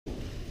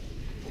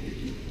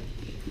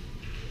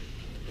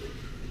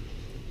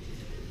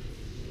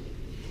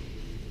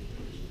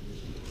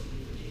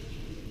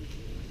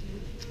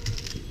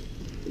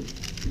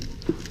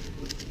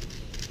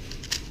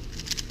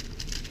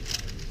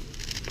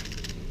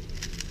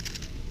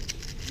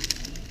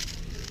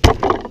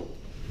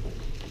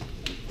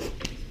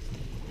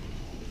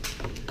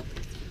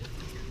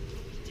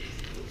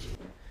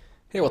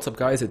Hey, what's up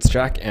guys, it's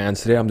Jack, and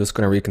today I'm just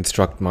going to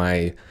reconstruct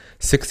my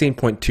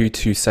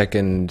 16.22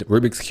 second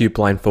Rubik's Cube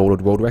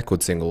blindfolded world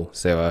record single.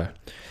 So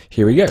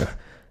here we go.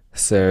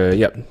 So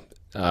yep,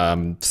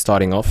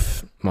 starting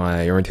off,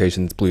 my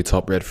orientation's blue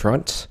top, red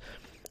front,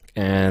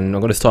 and I'm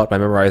going to start by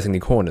memorizing the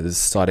corners,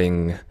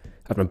 starting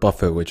at my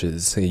buffer, which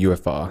is a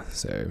UFR.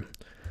 So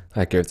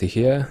that goes to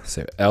here,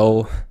 so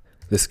L,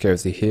 this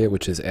goes to here,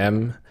 which is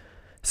M,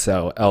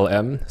 so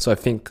LM, so I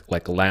think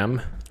like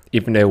lamb,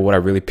 even though what I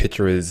really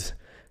picture is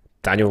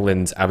Daniel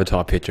Lin's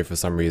avatar picture for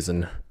some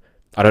reason.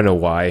 I don't know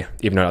why,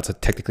 even though that's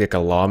technically like a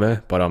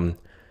llama, but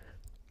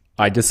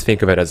I just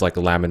think of it as like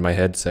a lamb in my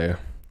head, so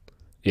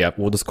yeah,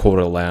 we'll just call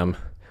it a lamb.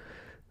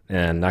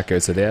 And that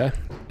goes to there.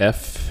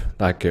 F,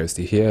 that goes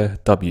to here.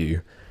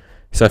 W.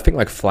 So I think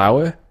like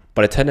flower,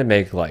 but I tend to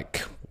make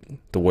like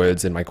the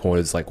words in my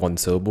corners like one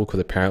syllable because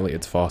apparently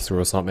it's faster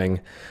or something.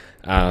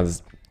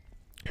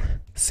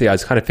 See, I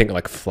just kind of think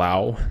like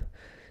flow.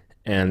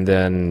 And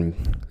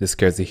then this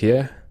goes to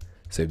here.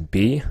 So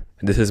B,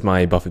 and this is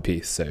my buffer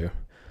piece, so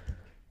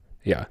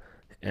yeah.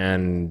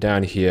 And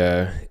down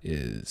here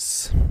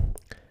is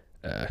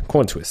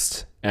corner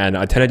twist. And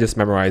I tend to just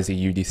memorize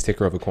the UD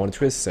sticker of a corner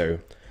twist, so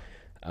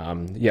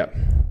yeah,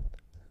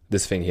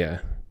 this thing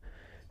here.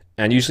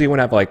 And usually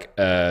when I have like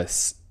a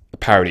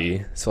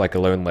parody, so like a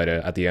lone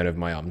letter at the end of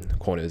my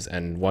corners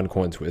and one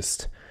corner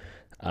twist,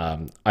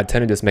 I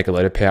tend to just make a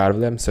letter pair out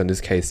of them, so in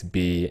this case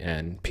B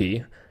and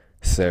P.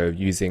 So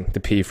using the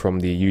P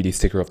from the UD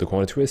sticker of the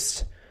corner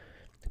twist.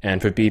 And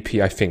for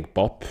BP, I think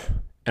bop,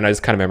 and I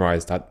just kind of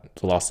memorized that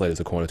the last letter is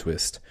a corner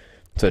twist.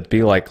 So it'd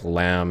be like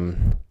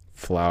lamb,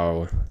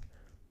 flower,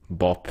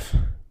 bop.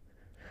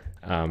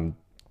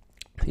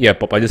 Yeah,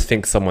 bop, I just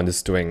think someone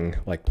is doing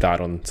like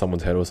that on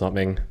someone's head or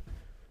something.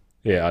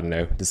 Yeah, I don't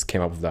know, just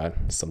came up with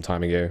that some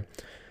time ago.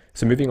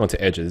 So moving on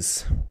to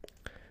edges.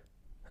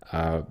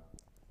 So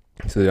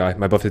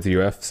my buffer is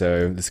the UF,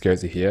 so this goes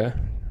to here.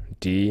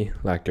 D,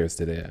 that goes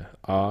to there.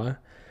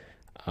 R.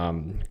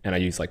 And I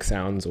use like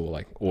sounds or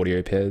like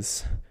audio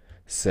pairs,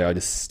 so I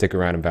just stick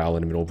around a vowel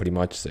in the middle pretty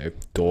much, so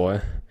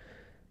door,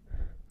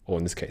 or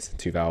in this case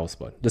two vowels,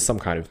 but just some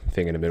kind of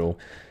thing in the middle.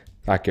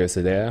 That goes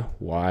to there.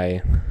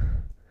 Y,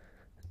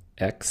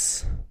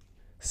 X,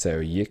 so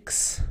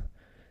YiX,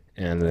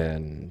 and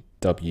then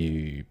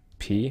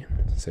WP,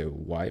 so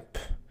wipe.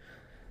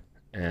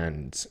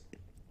 And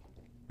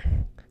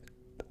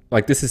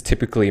like this is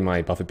typically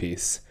my buffer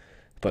piece,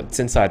 but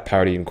since I had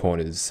parity in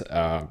corners,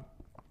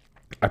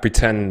 I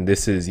pretend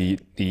this is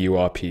the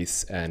UR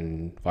piece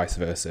and vice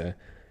versa.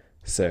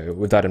 So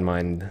with that in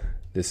mind,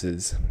 this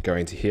is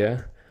going to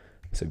here.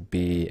 So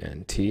B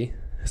and T.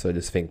 So I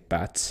just think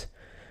BAT.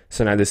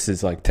 So now this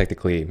is like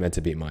technically meant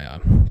to be my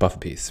buffer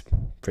piece,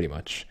 pretty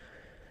much.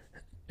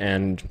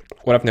 And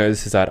what I've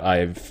noticed is that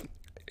I've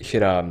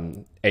hit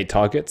 8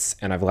 targets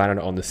and I've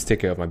landed on the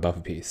sticker of my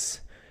buffer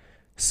piece.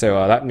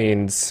 So that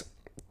means,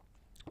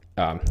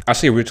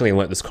 actually originally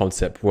learned this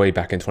concept way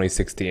back in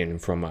 2016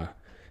 from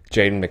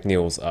Jaden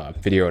McNeil's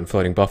video on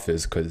floating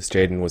buffers, because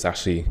Jaden was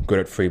actually good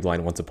at free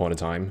blind once upon a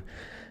time.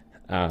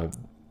 So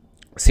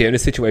yeah, in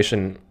this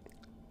situation,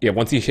 yeah,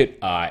 once you hit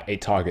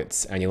 8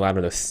 targets and you land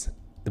on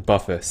the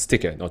buffer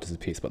sticker, not just a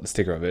piece, but the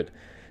sticker of it,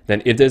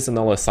 then if there's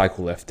another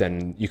cycle left,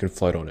 then you can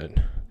float on it.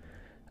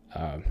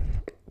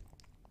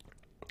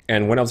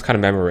 And when I was kind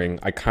of memorizing,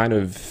 I kind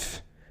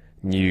of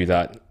knew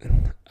that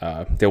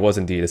there was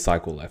indeed a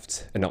cycle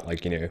left, and not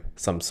like, you know,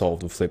 some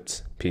solved or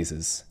flipped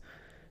pieces.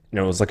 You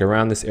know, it was like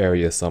around this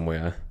area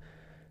somewhere.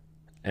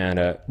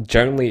 And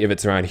generally, if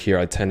it's around here,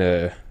 I tend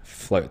to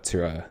float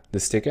to the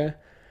sticker.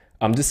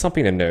 Just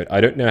something to note,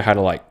 I don't know how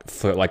to like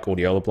float like all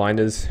the other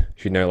blinders,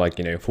 who know like,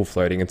 you know, full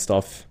floating and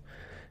stuff.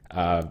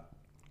 But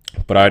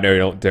I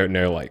don't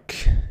know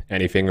like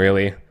anything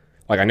really.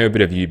 Like I know a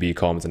bit of UB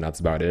comms and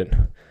that's about it.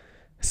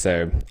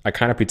 So I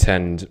kind of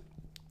pretend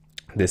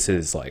this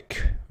is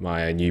like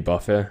my new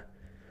buffer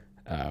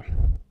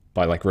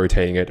by like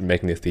rotating it and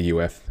making this the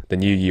UF, the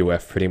new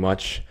UF pretty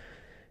much.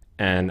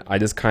 And I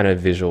just kind of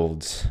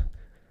visualed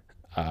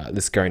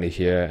this going to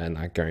here and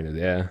that going to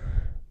there.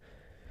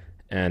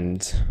 And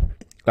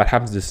that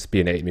happens to just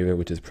be an 8 mover,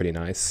 which is pretty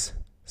nice.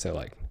 So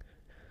like,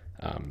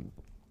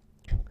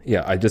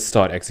 yeah, I just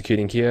start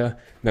executing here.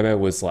 Memo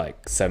was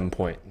like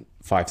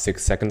 7.56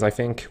 seconds, I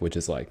think, which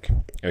is like,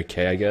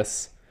 okay, I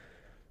guess.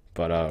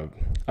 But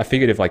I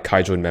figured if like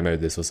Kaijo and Memo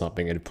this or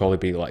something, it'd probably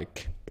be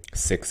like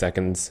 6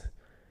 seconds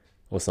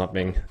or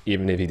something,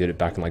 even if he did it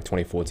back in like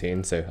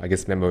 2014. So I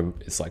guess Memo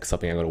is like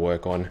something I got to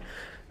work on.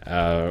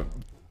 So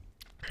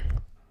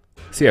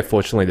yeah,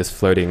 fortunately this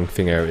floating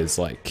finger is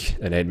like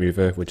an 8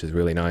 mover, which is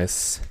really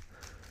nice.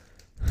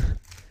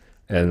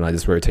 And I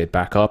just rotate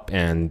back up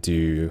and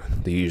do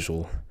the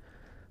usual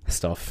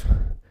stuff.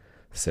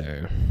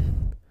 So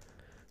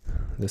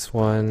this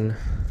one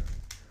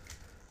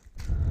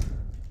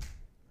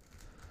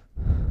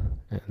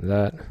and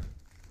that.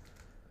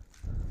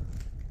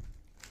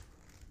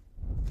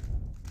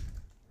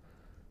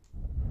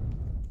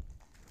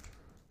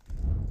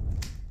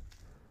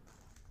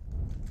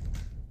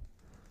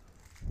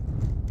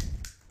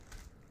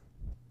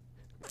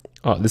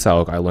 Oh, this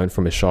alg I learned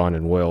from Ishan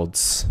and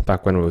Worlds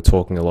back when we were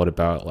talking a lot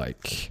about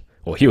like,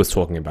 or he was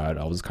talking about it.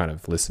 I was kind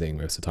of listening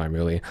most of the time,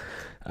 really.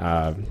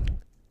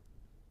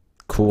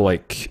 Cool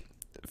like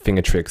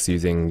finger tricks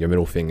using your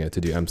middle finger to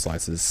do M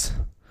slices.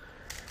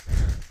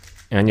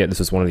 And yeah, this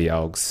was one of the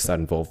algs that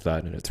involved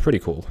that, and it's pretty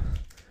cool.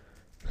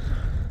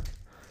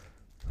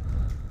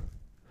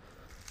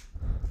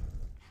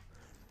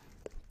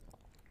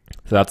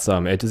 So that's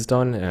edges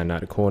done, and now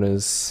the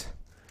corners.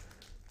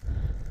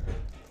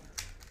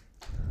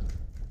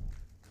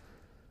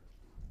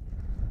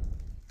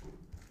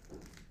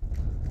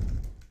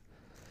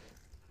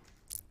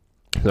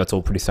 So that's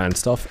all pretty standard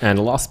stuff. And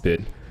the last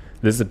bit,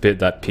 this is a bit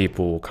that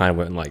people kind of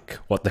went like,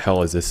 what the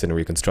hell is this in a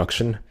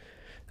reconstruction?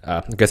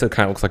 I guess it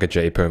kind of looks like a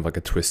J-perm, like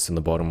a twist in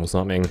the bottom or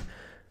something.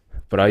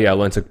 But yeah, I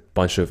learned a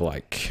bunch of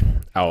like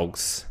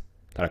algs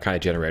that I kind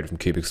of generated from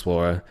Cube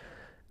Explorer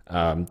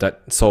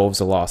that solves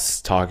the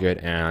last target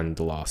and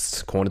the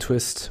last corner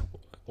twist,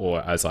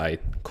 or as I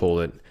call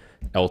it,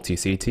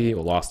 LTCT,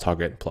 or last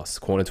target plus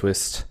corner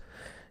twist.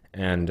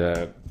 And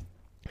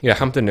yeah, I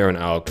happen to know an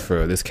alg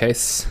for this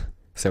case.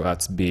 So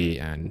that's B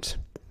and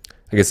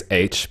I guess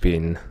H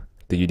being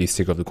the UD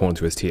stick of the corner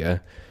twist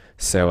here.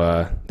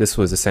 So this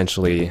was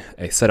essentially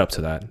a setup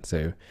to that.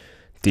 So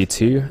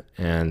D2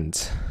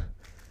 and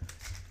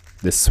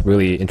this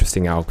really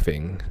interesting alg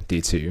thing,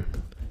 D2,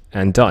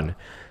 and done.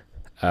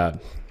 And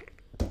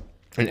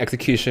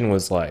execution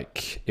was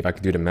like, if I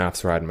could do the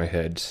maths right in my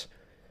head,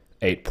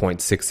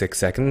 8.66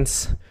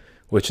 seconds,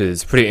 which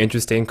is pretty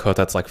interesting because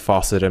that's like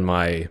faster than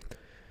my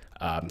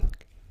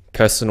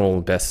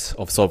personal best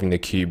of solving the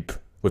cube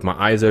with my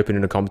eyes open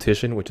in a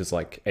competition, which is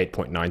like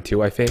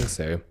 8.92, I think.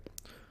 So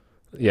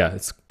yeah,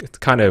 it's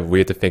kind of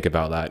weird to think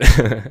about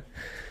that.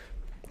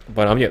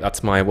 But yeah,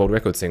 that's my world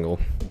record single.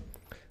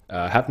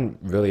 I haven't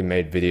really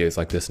made videos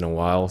like this in a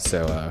while,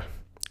 so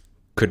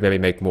could maybe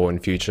make more in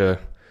future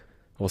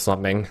or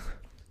something.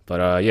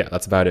 But yeah,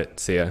 that's about it.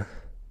 See ya.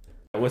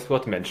 I was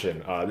forgot to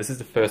mention, this is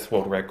the first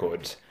world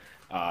record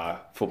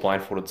for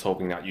blindfolded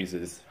solving that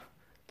uses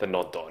the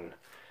not done.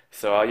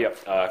 So yeah,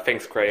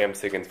 thanks Graham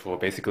Siggins for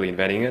basically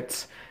inventing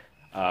it.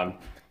 Kind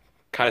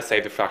of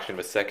saved a fraction of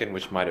a second,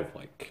 which might have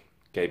like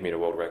gave me the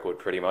world record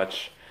pretty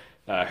much.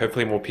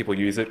 Hopefully more people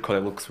use it because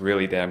it looks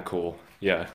really damn cool. Yeah.